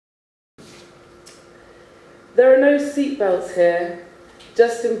There are no seatbelts here,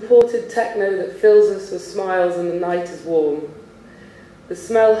 just imported techno that fills us with smiles and the night is warm. The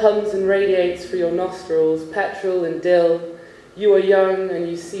smell hums and radiates through your nostrils, petrol and dill. You are young and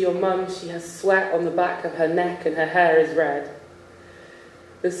you see your mum, she has sweat on the back of her neck and her hair is red.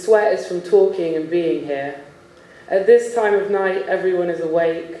 The sweat is from talking and being here. At this time of night, everyone is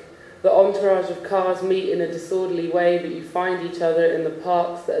awake. The entourage of cars meet in a disorderly way, but you find each other in the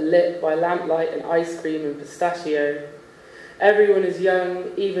parks that are lit by lamplight and ice cream and pistachio. Everyone is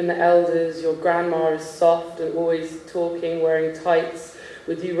young, even the elders. Your grandma is soft and always talking, wearing tights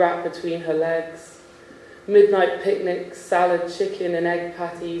with you wrapped between her legs. Midnight picnics, salad, chicken and egg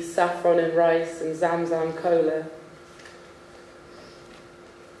patties, saffron and rice and Zam-Zam cola.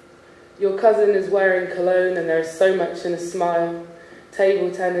 Your cousin is wearing cologne and there is so much in a smile.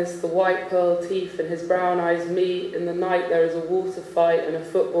 Table tennis, the white pearl teeth and his brown eyes meet. In the night there is a water fight and a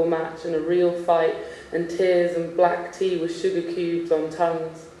football match and a real fight and tears and black tea with sugar cubes on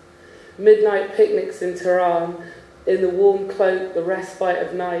tongues. Midnight picnics in Tehran, in the warm cloak, the respite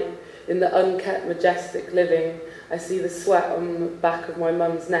of night, in the unkept majestic living. I see the sweat on the back of my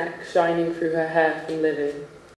mum's neck shining through her hair from living.